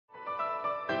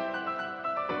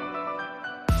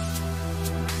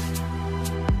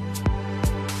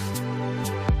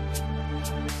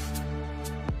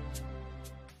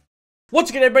What's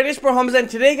good, everybody? It's Bro Hamza, and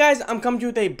today, guys, I'm coming to you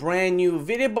with a brand new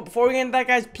video. But before we get into that,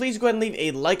 guys, please go ahead and leave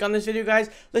a like on this video, guys.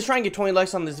 Let's try and get 20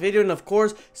 likes on this video, and of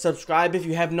course, subscribe if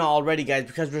you have not already, guys,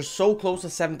 because we're so close to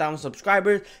 7,000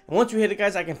 subscribers. And once we hit it,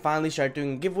 guys, I can finally start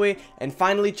doing a giveaway. And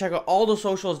finally, check out all the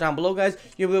socials down below, guys.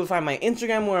 You'll be able to find my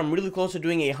Instagram, where I'm really close to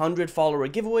doing a 100-follower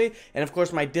giveaway, and of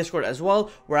course, my Discord as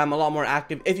well, where I'm a lot more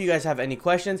active if you guys have any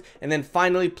questions. And then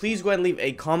finally, please go ahead and leave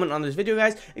a comment on this video,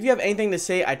 guys. If you have anything to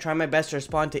say, I try my best to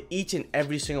respond to each and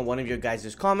every single one of your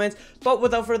guys' comments. But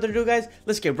without further ado, guys,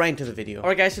 let's get right into the video.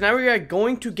 Alright, guys, so now we are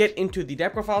going to get into the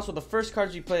deck profile. So the first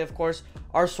cards you play, of course,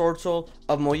 are Swordsoul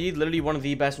of Moyi, literally one of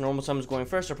the best normal summons going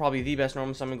first, or probably the best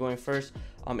normal summon going first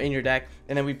in your deck.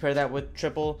 And then we pair that with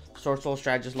triple Swordsoul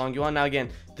Strategist Long Yuan. Now again,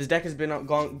 this deck has been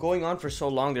going on for so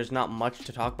long, there's not much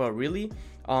to talk about really.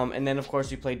 And then of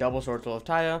course you play double Swordsoul of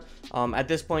Taya. At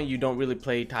this point you don't really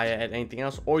play Taya at anything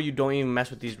else, or you don't even mess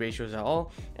with these ratios at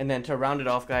all. And then to round it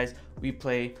off, guys, we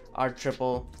play our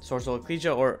triple Swordsoul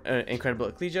Ecclesia, or Incredible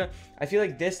Ecclesia. I feel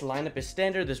like this lineup is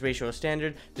standard, this ratio is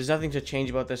standard. There's nothing to change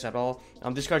about this at all.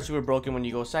 This card's super broken when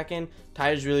you go second.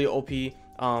 Taya's really OP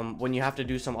when you have to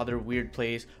do some other weird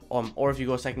plays, or if you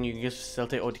go second, you can just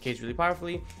facilitate OTKs really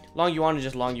powerfully. Long Yuan is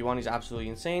just Long Yuan, he's absolutely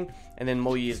insane. And then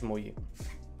Moyi is Moyi.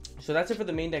 So that's it for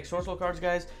the main deck Swordsoul cards,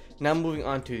 guys. Now moving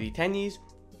on to the Tenyis.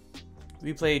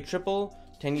 We play triple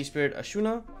Tenyi Spirit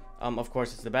Ashuna. Of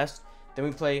course, it's the best. Then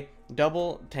we play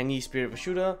double Tenyi Spirit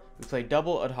Vashuda. We play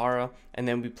double Adhara, and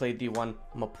then we play the one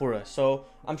Mapura. So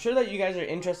I'm sure that you guys are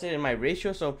interested in my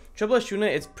ratio. So triple Ashuna,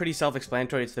 it's pretty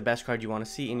self-explanatory. It's the best card you want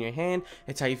to see in your hand.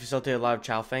 It's how you facilitate a lot of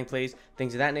Chao Fang plays,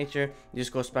 things of that nature. You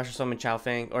just go special summon Chao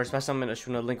Fang, or special summon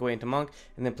Ashuna, link away into Monk,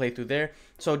 and then play through there.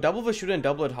 So double Vashuda and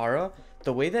double Adhara,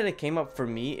 the way that it came up for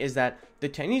me is that the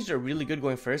Tenyis are really good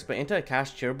going first, but into a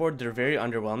cast cheer board, they're very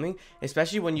underwhelming,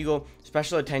 especially when you go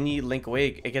special Tenyi, link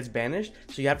away, it gets banished.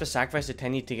 So you have to sacrifice the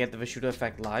Tenyi to get the Vashuda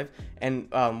effect live. And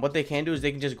what they can do is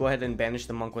they can just go ahead and banish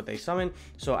the Monk what they summon.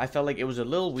 So I felt like it was a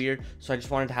little weird, so I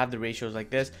just wanted to have the ratios like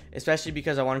this, especially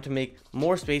because I wanted to make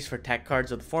more space for tech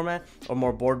cards of the format, or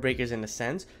more board breakers in a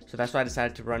sense. So that's why I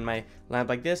decided to run my lineup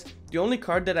like this. The only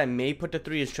card that I may put to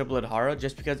 3 is triple Adhara,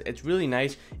 just because it's really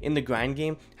nice in the grind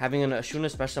game, having an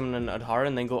Ashuna special summon an Adhara,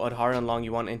 and then go Adhara and Long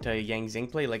Yuan into a Yang Zing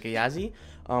play like a Yazi.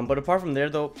 But apart from there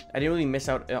though, I didn't really miss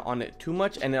out on it too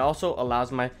much, and it also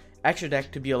allows my extra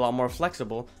deck to be a lot more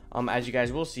flexible, as you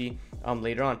guys will see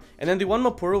later on. And then the one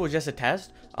Mapura was just a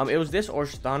test. It was this or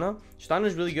Shtana. Shtana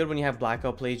is really good when you have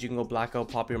blackout plays. You can go blackout,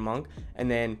 pop your Monk, and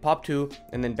then pop 2,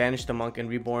 and then banish the Monk and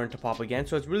reborn to pop again.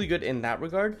 So it's really good in that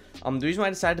regard. The reason why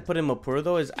I decided to put in Mapura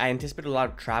though is I anticipate a lot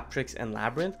of trap tricks and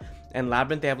Labyrinth. And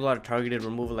Labyrinth, they have a lot of targeted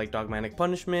removal like Dogmatic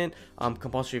Punishment,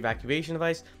 compulsory evacuation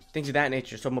device, things of that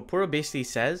nature. So Mapura basically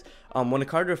says when a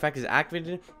card or effect is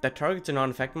activated that targets a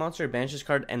non-effect monster, banish this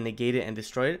card and negate it and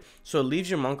destroy it. So it leaves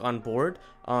your Monk on board.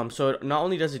 So not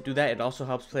only does it do that, it also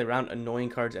helps play around annoying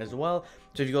cards as well.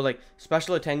 So if you go like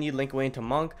special Tenyi, link away into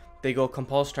Monk, they go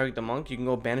compulse target the Monk, you can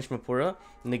go banish Mapura,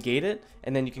 negate it,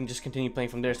 and then you can just continue playing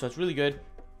from there. So it's really good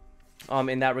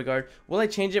in that regard. Will I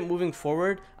change it moving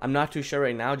forward? I'm not too sure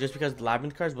right now, just because the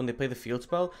Labyrinth cards, when they play the field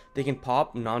spell, they can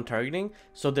pop non-targeting,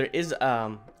 so there is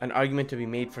an argument to be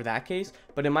made for that case.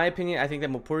 But in my opinion, I think that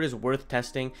Mapura is worth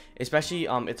testing, especially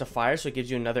it's a fire, so it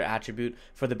gives you another attribute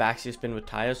for the backseat spin with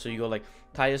Taya. So you go like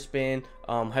Taya spin,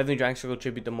 Heavenly Dragon Circle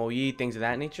tribute to Moyi, things of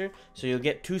that nature. So you'll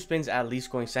get 2 spins at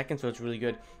least going second, so it's really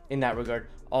good in that regard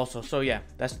also. So yeah,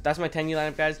 that's my Tenyi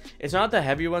lineup, guys. It's not the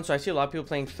heavier one, so I see a lot of people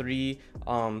playing 3,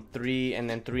 3, and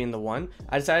then 3 in the 1.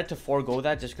 I decided to forego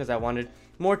that just because I wanted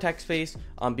more tech space.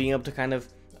 Being able to kind of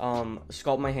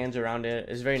sculpt my hands around it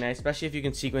is very nice, especially if you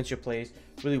can sequence your plays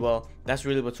really well. That's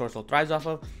really what Swordsoul thrives off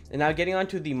of. And now getting on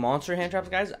to the monster hand traps,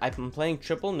 guys, I'm playing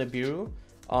triple Nibiru.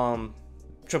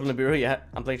 Triple Nibiru, yeah,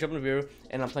 I'm playing triple Nibiru,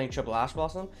 and I'm playing triple Ash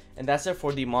Blossom, and that's it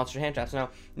for the monster hand traps. Now,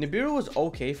 Nibiru was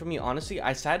okay for me, honestly.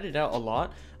 I sided it out a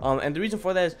lot, and the reason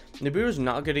for that is Nibiru is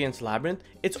not good against Labyrinth.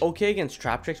 It's okay against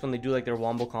trap tricks when they do like their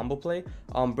wombo combo play.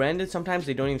 Branded, sometimes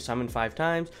they don't even summon 5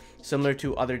 times, similar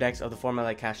to other decks of the format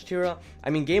like Kashtira. I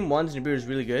mean, game 1's Nibiru is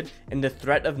really good, and the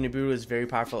threat of Nibiru is very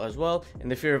powerful as well,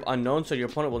 and the fear of unknown, so your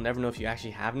opponent will never know if you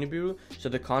actually have Nibiru. So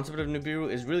the concept of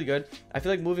Nibiru is really good. I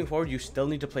feel like moving forward, you still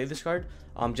need to play this card,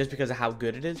 just because of how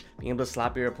good it is, being able to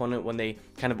slap your opponent when they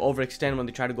kind of overextend, when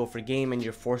they try to go for game, and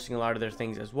you're forcing a lot of their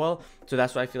things as well. So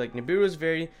that's why I feel like Nibiru is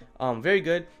very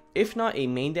good, if not a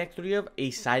main deck 3 of, a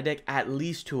side deck at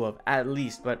least 2 of, at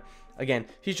least. But again,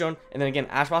 he's shown. And then again,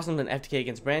 Ash Blossoms and FTK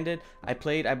against Branded. I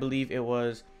played, I believe it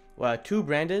was 2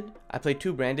 Branded. I played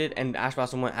 2 Branded, and Ash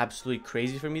Blossom went absolutely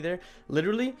crazy for me there.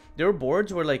 Literally, there were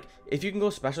boards where like if you can go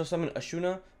special summon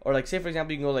Ashuna, or like say for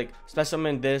example you can go like special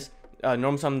summon this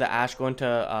normal summon the Ash, go into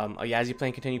a Yazi play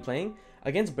and continue playing.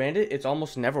 Against Branded, it's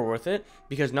almost never worth it,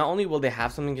 because not only will they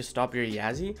have something to stop your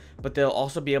Yazi, but they'll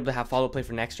also be able to have follow play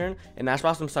for next turn, and Ash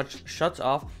Blossom shuts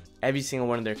off every single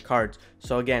one of their cards.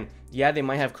 So again, yeah, they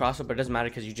might have crossout, but it doesn't matter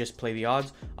because you just play the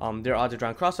odds. Their odds of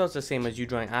drawing crossouts the same as you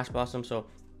drawing Ash Blossom. So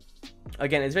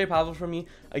again, it's very powerful for me.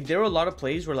 Like, there were a lot of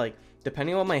plays where, like,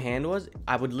 depending on what my hand was,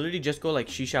 I would literally just go like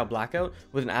Shisha Blackout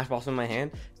with an Ash Blossom in my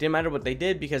hand. Didn't matter what they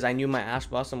did, because I knew my Ash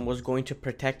Blossom was going to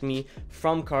protect me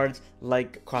from cards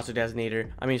like Crossroad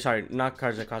Designator. I mean, sorry, not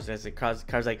cards like Crossroad Designator,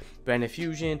 cards like Branded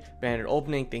Fusion, Branded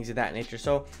Opening, things of that nature.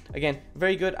 So again,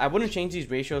 very good. I wouldn't change these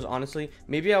ratios, honestly.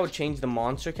 Maybe I would change the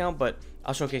monster count, but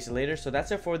I'll showcase it later. So that's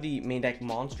it for the main deck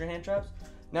monster hand traps.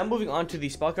 Now moving on to the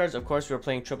spell cards, of course, we're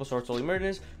playing triple Swordsoul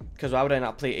Emergence, because why would I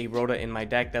not play a Rhoda in my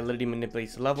deck that literally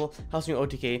manipulates the level, helps me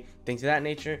OTK, things of that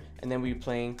nature. And then we're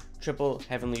playing triple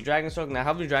Heavenly Dragonstroke. Now,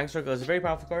 Heavenly Dragonstroke is a very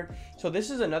powerful card, so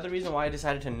this is another reason why I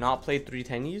decided to not play 3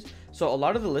 Tenyis. So a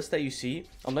lot of the lists that you see,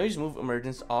 let me just move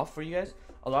Emergence off for you guys.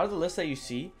 A lot of the lists that you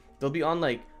see, they'll be on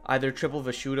like either triple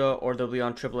Vashuda or they'll be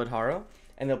on triple Adhara,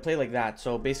 and they'll play like that.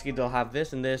 So basically they'll have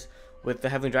this and this with the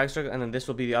Heavenly Dragon Circle, and then this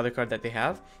will be the other card that they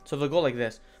have. So they'll go like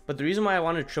this. But the reason why I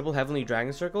wanted triple Heavenly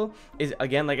Dragon Circle is,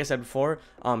 again, like I said before,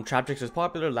 Traptrix is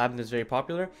popular, Labyrinth is very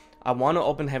popular. I want to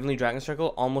open Heavenly Dragon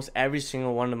Circle almost every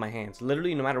single one of my hands.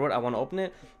 Literally, no matter what, I want to open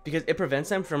it, because it prevents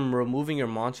them from removing your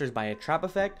monsters by a trap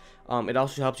effect. It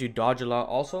also helps you dodge a lot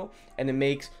also, and it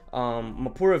makes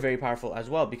Mapura very powerful as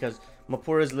well, because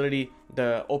Mapura is literally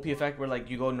the OP effect where, like,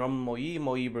 you go normal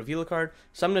Moe, reveal a card,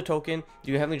 summon a token,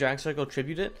 do Heavenly Dragon Circle,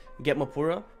 tribute it, get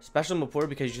Mapura, special Mapura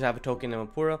because you just have a token in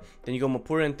Mapura, then you go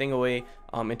Mapura and Thing away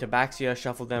into Baxia,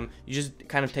 shuffle them, you just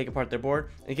kind of take apart their board,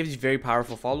 and it gives you very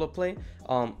powerful follow-up play.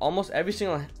 Almost every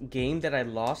single game that I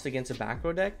lost against a back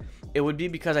row deck, it would be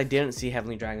because I didn't see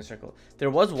Heavenly Dragon Circle. There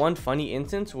was one funny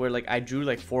instance where, like, I drew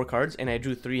like 4 cards and I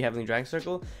drew 3 Heavenly Dragon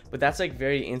Circle, but that's like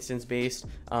very instance based,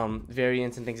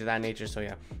 variants and things of that nature. So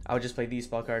yeah, I would just play these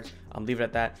spell cards, leave it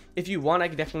at that. If you want, I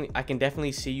can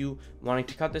definitely see you wanting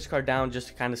to cut this card down just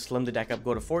to kind of slim the deck up,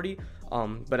 go to 40.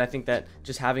 But I think that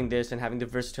just having this and having the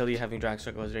versatility of having Dragon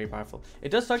Circle is very powerful. It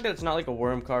does suck that it's not like a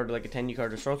Worm card or like a Tenyi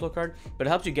card or Swordsoul card, but it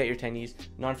helps you get your Tenyis,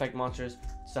 non-effect monsters,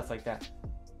 stuff like that.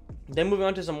 Then moving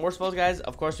on to some more spells, guys.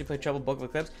 Of course, we play Treble Book of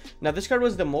Eclipse. Now, this card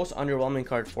was the most underwhelming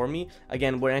card for me.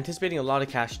 Again, we're anticipating a lot of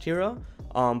Kashtira,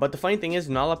 but the funny thing is,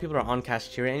 not a lot of people are on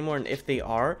Kashtira anymore, and if they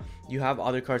are, you have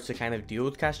other cards to kind of deal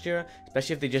with Kashtira,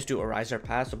 especially if they just do Arise or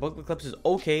Pass. So Book of Eclipse is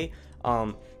okay.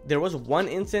 There was one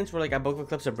instance where, like, I Book of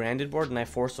Eclipse a branded board, and I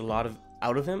forced a lot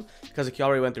out of him, because like, he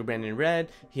already went through Branded in red.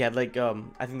 He had like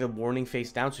I think the warning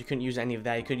face down, so he couldn't use any of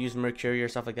that. He could use Mercury or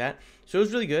stuff like that, so it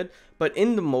was really good. But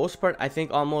in the most part, I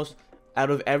think almost out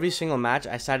of every single match,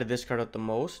 I sided this card out the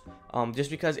most,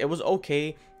 just because it was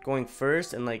okay going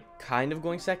first and like kind of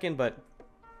going second, but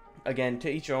again, to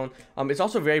each your own. It's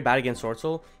also very bad against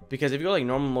Swordsoul, because if you go like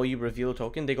normal Moe, reveal a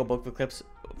token, they go Book of Eclipse,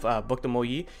 book the Moe,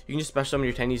 you can just special summon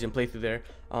your Tenyis and play through there.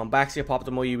 Baxia, pop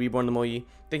the Moe, reborn the Moe,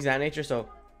 things of that nature. So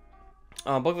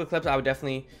Book of Eclipse, I would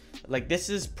definitely, like, this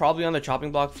is probably on the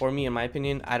chopping block for me, in my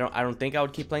opinion. I don't think I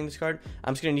would keep playing this card.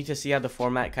 I'm just gonna need to see how the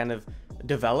format kind of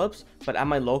develops. But at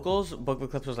my locals, Book of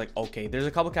Eclipse was like okay. There's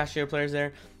a couple Kashtira players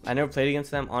there. I never played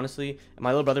against them, honestly. My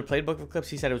little brother played Book of Eclipse.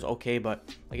 He said it was okay, but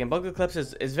again, Book of Eclipse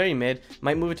is very mid.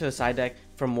 Might move it to the side deck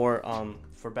for more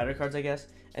for better cards, I guess.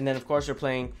 And then of course we're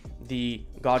playing the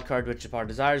God card, which is Power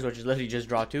Desires, which is literally just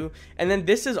draw 2. And then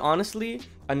this is honestly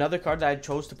another card that I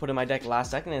chose to put in my deck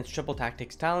last second, and it's Triple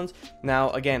Tactics Talons. Now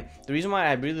again, the reason why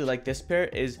I really like this pair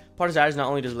is Power Desires not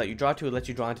only does it let you draw 2, it lets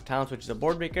you draw into Talons, which is a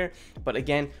board breaker. But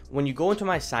again, when you go into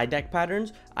my side deck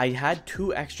patterns, I had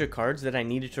 2 extra cards that I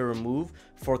needed to remove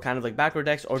for kind of like backward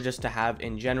decks, or just to have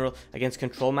in general against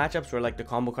control matchups where like the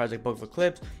combo cards like Book of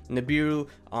Eclipse, Nibiru,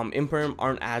 Imperm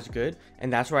aren't as good,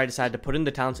 and that's where I decided to put in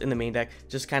the Talents in the main deck,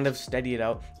 just kind of steady it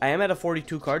out. I am at a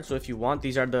 42 card, so if you want,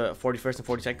 these are the 41st and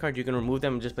 42nd cards, you can remove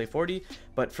them and just play 40.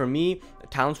 But for me,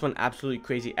 Talents went absolutely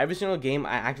crazy. Every single game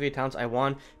I activate Talents, I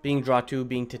won, being draw 2,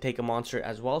 being to take a monster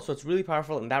as well, so it's really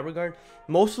powerful in that regard.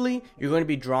 Mostly you're going to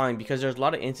be drawing, because there's a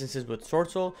lot of instances with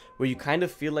Swordsoul where you kind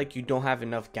of feel like you don't have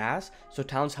enough gas, so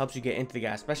Talents helps you get into the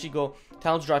gas. Especially go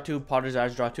Talents draw 2, Power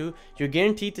Desires draw 2, you're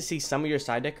guaranteed to see some of your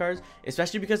side deck cards,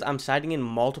 especially because I'm siding in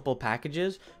multiple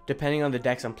packages depending on the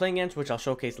decks I'm playing against, which I'll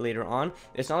showcase later on.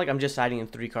 It's not like I'm just siding in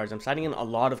 3 cards, I'm siding in a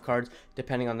lot of cards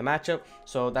depending on the matchup,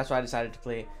 so that's why I decided to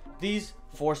play these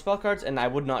 4 spell cards, and I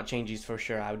would not change these for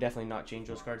sure. I would definitely not change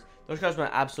those cards. Those cards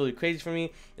went absolutely crazy for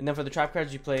me. And then for the trap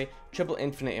cards, you play Triple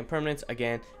Infinite Impermanence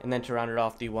again, and then to round it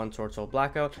off, the 1 Swordsoul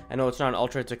Blackout. I know it's not an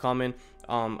ultra, it's a common.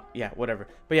 yeah, whatever.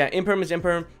 But yeah, Imperm is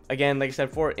Imperm. Again, like I said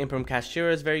before, Imperm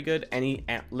Castira is very good.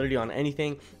 Literally on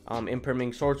anything.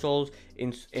 Imperming Sword Souls,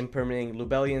 Imperming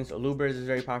Lubellions, Lubers is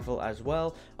very powerful as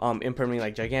well. Imperming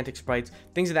like gigantic sprites,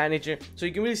 things of that nature. So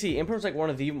you can really see Imperm is like one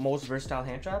of the most versatile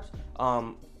hand traps.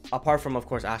 Apart from, of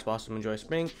course, Ash Blossom and Joy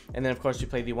Spring, and then of course you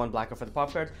play the one blacker for the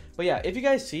pop cards. But yeah, if you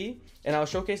guys see, and I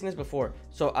was showcasing this before,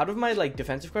 so out of my like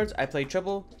defensive cards, I play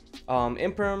triple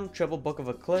Imperm, triple Book of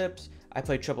Eclipse, I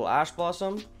play triple Ash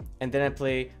Blossom, and then I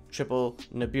play triple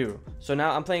Nibiru. So now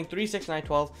I'm playing 3, 6, 9,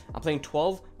 12. I'm playing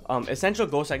 12 essential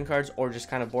go second cards or just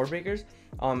kind of board breakers.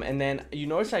 And then you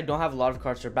notice I don't have a lot of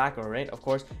cards for back row, right? Of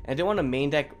course, and I didn't want to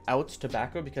main deck outs to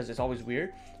back row because it's always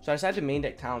weird. So I decided to main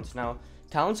deck Talents. Now,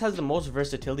 Talents has the most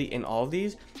versatility in all of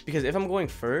these because if I'm going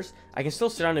first, I can still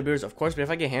sit on Nibiru's, of course, but if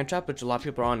I get hand trapped, which a lot of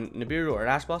people are on Nibiru or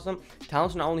Ash Blossom,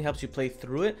 Talents not only helps you play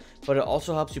through it, but it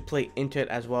also helps you play into it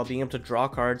as well, being able to draw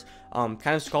cards, kind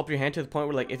of sculpt your hand to the point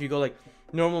where, like, if you go like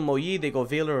normal Moyi, they go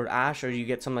Veiler or Ash, or you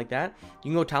get something like that,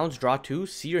 you can go Talents, draw 2,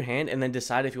 see your hand, and then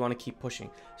decide if you want to keep pushing.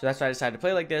 So that's why I decided to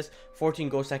play like this, 14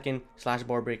 go second /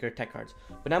 board breaker tech cards.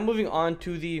 But now moving on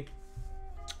to the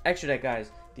extra deck,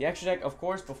 guys. The extra deck, of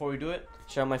course, before we do it,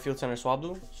 shout out my Field Center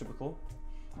Swablu, super cool.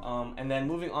 And then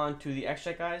moving on to the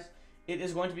extra deck, guys, it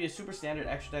is going to be a super standard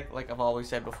extra deck, like I've always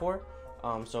said before.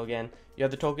 So again, you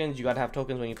have the tokens. You gotta have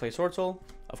tokens when you play Sword Soul,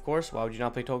 of course. Why would you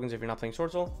not play tokens if you're not playing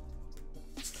Sword Soul?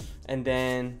 And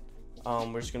then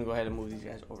we're just gonna go ahead and move these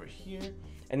guys over here.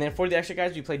 And then for the extra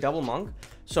guys, we play double monk.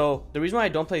 So the reason why I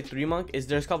don't play 3 monk is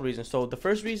there's a couple reasons. So the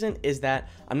first reason is that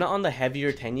I'm not on the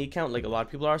heavier Tenyi account like a lot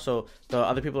of people are. So the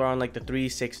other people are on like the 3,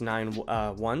 6, 9,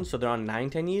 1. So they're on 9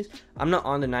 Tenyis. I'm not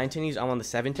on the 9 Tenyis. I'm on the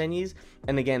 7 Tenyis.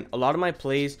 And again, a lot of my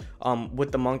plays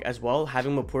with the monk as well,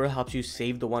 having Mapura helps you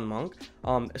save the 1 monk.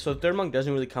 So the 3rd monk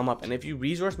doesn't really come up. And if you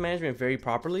resource management very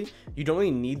properly, you don't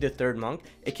really need the 3rd monk.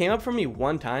 It came up for me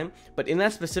one time, but in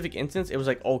that specific instance, it was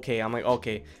like, okay, I'm like,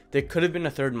 okay, there could have been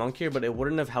a 3rd monk here, but it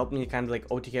wouldn't have helped me kind of like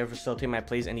OTK or facilitate my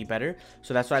plays any better.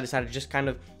 So that's why I decided to just kind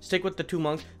of stick with the 2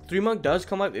 monks. 3 monk does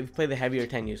come up if you play the heavier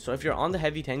Tenyis. So if you're on the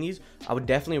heavy Tenyis, I would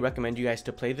definitely recommend you guys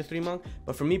to play the 3 monk.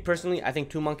 But for me personally, I think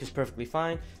 2 monk is perfectly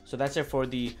fine. So that's it for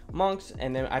the monks.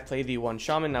 And then I play the 1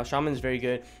 shaman. Now shaman is very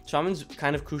good. Shaman's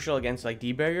kind of crucial against like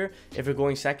D barrier. If you're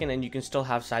going second and you can still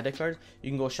have side deck cards, you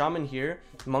can go shaman here,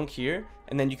 monk here,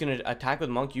 and then you can attack with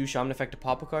monk, use shaman effect to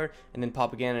pop a card, and then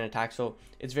pop again and attack. So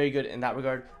it's very good in that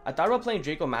regard. I thought about playing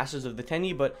Draco Masters of the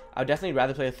Tenyi, but I would definitely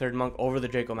rather play a 3rd monk over the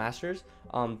Draco Masters,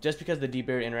 just because the D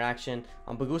barrier interaction.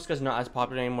 Baguska is not as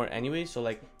popular anymore anyway, so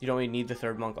like you don't really need the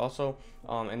 3rd monk also.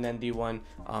 And then the 1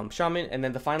 shaman, and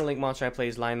then the final link monster I play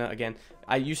is Lina. Again,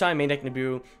 you saw I main deck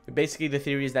Nibiru. Basically the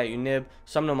theory is that you nib,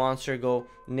 summon a monster, go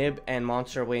nib and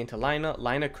monster away into Lina.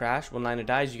 Lina crash. When Lina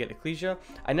dies, you get Ecclesia.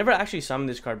 I never actually summoned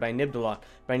this card, but I nibbed a lot.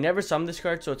 But I never summoned this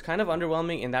card, so it's kind of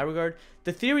underwhelming in that regard.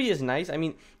 The theory is nice. I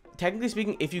mean, technically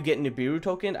speaking, if you get Nibiru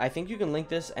token, I think you can link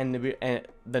this and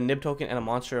the nib token and a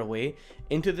monster away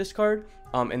into this card,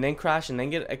 and then crash and then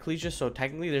get Ecclesia. So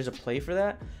technically there's a play for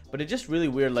that, but it's just really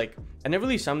weird. Like, I never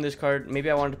really summoned this card.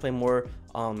 Maybe I wanted to play more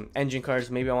engine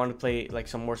cards. Maybe I wanted to play like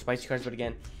some more spicy cards, but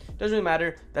again, doesn't really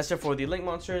matter. That's it for the link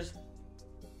monsters.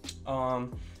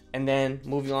 And then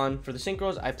moving on for the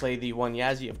synchros, I play the 1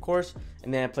 Yazi, of course,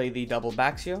 and then I play the double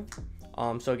Baxia.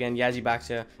 So again, Yazi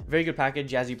Baxia, very good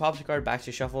package. Yazi pops a card,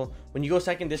 Baxia shuffle. When you go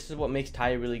second, this is what makes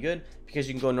Taya really good, because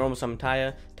you can go normal summon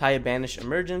Taya, Taya banish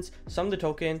emergence, summon the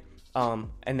token,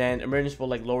 and then emergence will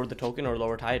like lower the token or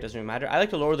lower Taya, it doesn't really matter. I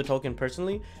like to lower the token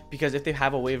personally, because if they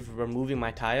have a way of removing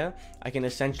my Taya, I can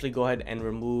essentially go ahead and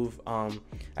remove Taya,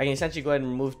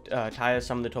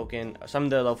 summon the token, summon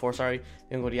the level 4, sorry,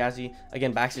 then go to Yazi.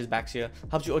 Again, Baxia is Baxia,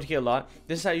 helps you OTK a lot.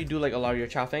 This is how you do like a lot of your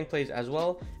Chao Feng plays as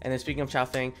well. And then speaking of Chao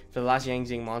Feng, for the last Yang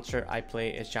Zing monster I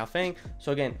play is Chao Feng.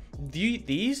 So again,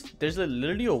 there's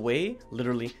literally a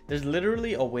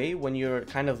way when you're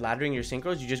kind of laddering your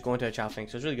synchros, you just go into a Chao Feng.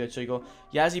 So it's really good. So you go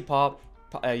Yazi pop,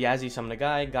 Yazi summon a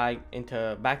guy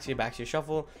into Baxia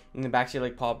shuffle, and then Baxia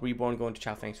like pop, reborn, go into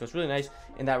Chao Feng. So it's really nice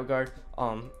in that regard.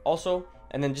 Also,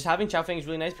 and then just having Chao Feng is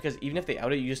really nice, because even if they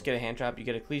out it, you just get a hand trap, you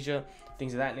get Ecclesia,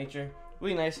 things of that nature.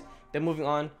 Really nice. Then moving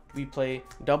on, we play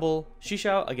double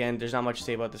Shishao. Again, there's not much to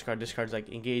say about this card. This card's like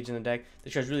engaged in the deck.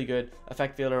 This card's really good.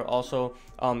 Effect Failure also.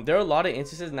 There are a lot of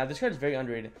instances. Now, this card is very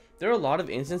underrated. There are a lot of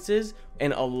instances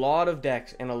in a lot of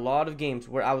decks and a lot of games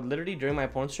where I would literally, during my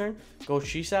opponent's turn, go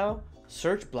Shishao,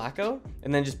 search Blackout,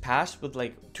 and then just pass with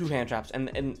like 2 hand traps, and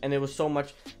it was so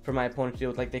much for my opponent to deal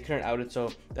with. Like, they couldn't out it.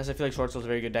 So that's, I feel like Swordsoul is a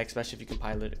very good deck, especially if you can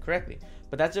pilot it correctly.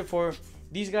 But that's it for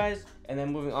these guys. And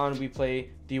then moving on, we play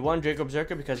the 1 Draco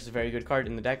Berserker because it's a very good card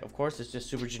in the deck. Of course, it's just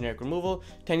super generic removal.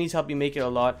 Tenyi's help you make it a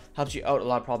lot, helps you out a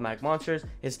lot of problematic monsters.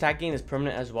 His attack gain is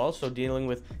permanent as well, so dealing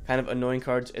with kind of annoying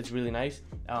cards, it's really nice.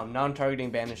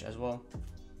 Non-targeting banish as well.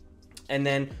 And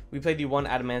then we played the 1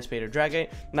 Adamantipator Dragite.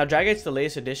 Now, Dragite's the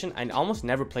latest edition. I almost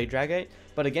never played Dragite,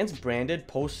 but against branded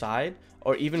post side,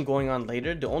 or even going on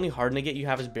later, the only hard negate you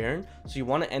have is Baron, so you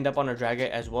want to end up on a Dragite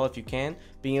as well if you can,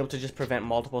 being able to just prevent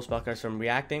multiple spell cards from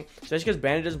reacting. So just because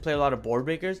Branded doesn't play a lot of board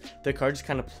breakers, the cards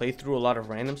kind of play through a lot of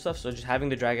random stuff, so just having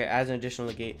the Dragite as an additional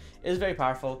negate is very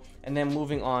powerful. And then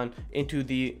moving on into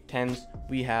the 10s,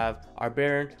 we have our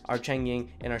Baron, our Chengying,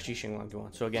 and our Xixing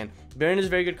Langyuan. So again, Baron is a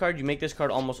very good card. You make this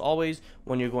card almost always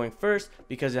when you're going first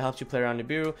because it helps you play around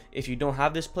Nibiru. If you don't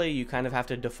have this play, you kind of have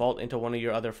to default into one of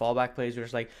your other fallback plays, which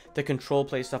is like the control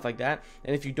play, stuff like that.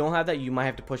 And if you don't have that, you might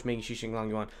have to push making Xixing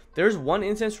Langyuan. There's one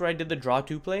instance where I did the draw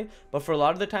 2 play, but for a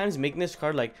lot of the times making this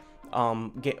card like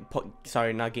turn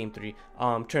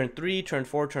 3, turn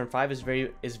 4, turn 5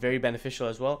 is very beneficial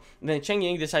as well. And then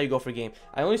Chengying, this is how you go for game.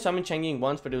 I only summoned Chengying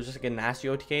once, but it was just like a nasty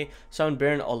OTK. Summoned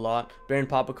Baron a lot. Baron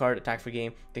pop a card, attack for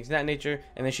game, things of that nature.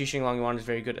 And then Xixing Langyuan is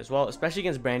very good as well, especially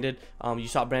against branded. You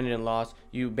saw branded and lost.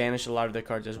 You banish a lot of their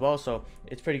cards as well, so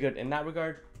it's pretty good in that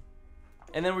regard.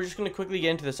 And then we're just going to quickly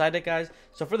get into the side deck, guys.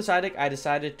 So for the side deck, I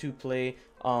decided to play,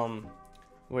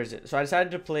 where is it? So I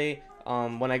decided to play,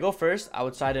 when I go first, I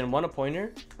would side in 1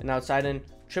 Appointer, and I would side in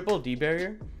triple D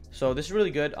barrier. So this is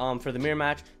really good for the mirror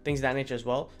match, things of that nature as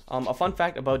well. A fun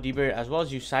fact about D barrier as well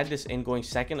is you side this in going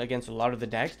second against a lot of the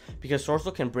decks because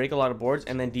Swordsoul can break a lot of boards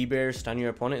and then D barrier stun your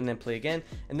opponent and then play again.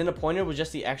 And then Appointer was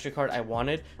just the extra card I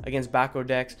wanted against back row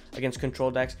decks, against control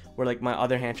decks where like my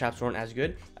other hand traps weren't as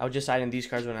good. I would just side in these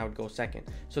cards when I would go second.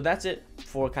 So that's it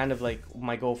for kind of like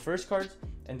my go first cards.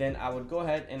 And then I would go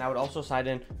ahead and I would also side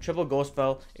in triple Ghost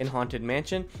Spell in Haunted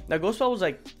Mansion. Now Ghost Spell was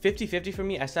like 50-50 for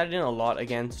me. I sided in a lot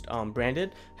against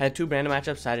branded. Had 2 branded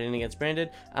matchups, sided in against branded.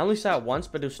 I only saw it once,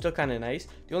 but it was still kind of nice.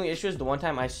 The only issue is the one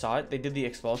time I saw it, they did the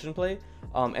expulsion play,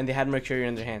 and they had Mercurial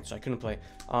in their hand, so I couldn't play.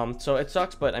 So it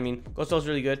sucks, but I mean, Ghost Spell is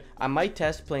really good. I might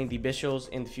test playing the Bestials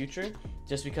in the future,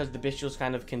 just because the Bestials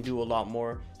kind of can do a lot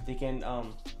more. They can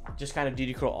just kind of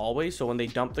DD Crow always, so when they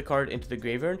dump the card into the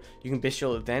graveyard, you can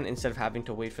Bestial it then instead of having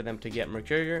to wait for them to get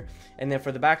Mercurial. And then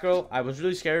for the back row, I was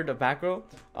really scared of back row.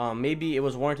 Maybe it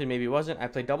was warranted, maybe it wasn't. I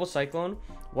played double Cyclone,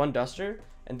 1 Duster,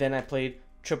 and then I played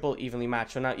triple Evenly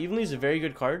Match. So now Evenly is a very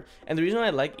good card, and the reason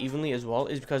I like Evenly as well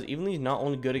is because Evenly is not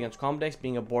only good against combo decks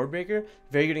being a board breaker,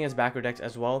 very good against backrow decks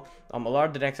as well. A lot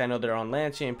of the decks I know that are on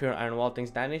Lancea, Imperial Iron Wall, things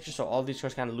of that nature, so all these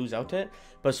cards kind of lose out to it.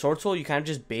 But Swordsoul, you kind of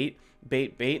just bait,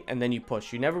 and then you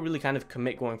push. You never really kind of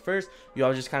commit going first. You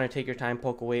always just kind of take your time,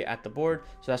 poke away at the board.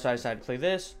 So that's why I decided to play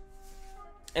this.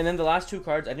 And then the last 2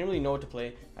 cards, I didn't really know what to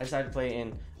play. I decided to play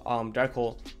in Dark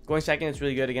Hole. Going second, it's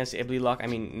really good against the Ibli lock. I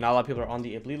mean, not a lot of people are on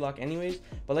the Ibli lock anyways,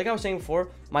 but like I was saying before,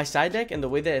 my side deck and the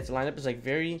way that it's lined up is like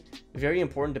very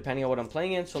important depending on what I'm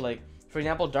playing in. So like for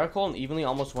example, Dark Hole and Evenly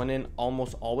almost went in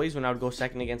almost always when I would go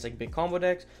second against like big combo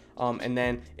decks. And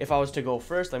then if I was to go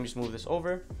first, let me just move this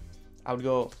over, I would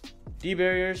go D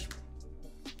barriers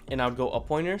and I would go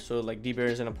Appointer, so like D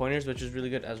barriers and Appointers, which is really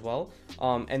good as well.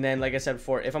 And then like I said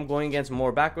before, if I'm going against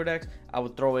more backrow decks, I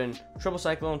would throw in triple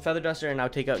Cyclone, Feather Duster, and I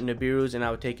would take out Nibiru's and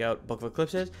I would take out Book of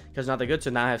Eclipses because not that good.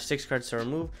 So now I have 6 cards to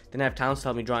remove. Then I have Talents to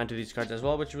help me draw into these cards as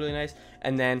well, which is really nice.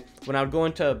 And then when I would go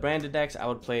into branded decks, I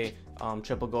would play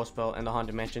triple Ghost Spell and the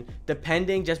Haunted Mansion,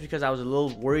 depending, just because I was a little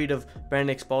worried of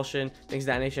branded expulsion, things of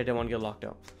that nature. I didn't want to get locked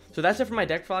out. So that's it for my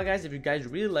deck file, guys. If you guys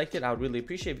really liked it, I would really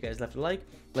appreciate if you guys left a like.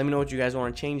 Let me know what you guys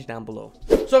want to change down below.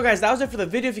 So guys, that was it for the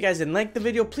video. If you guys didn't like the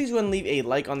video, please go and leave a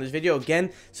like on this video.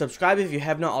 Again, subscribe if you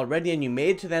have not already and you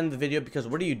made it to the end of the video, because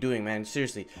what are you doing, man?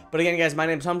 Seriously. But again, guys, my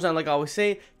name is Hamza, and like I always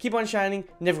say, keep on shining,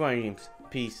 never go on your dreams.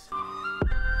 Peace.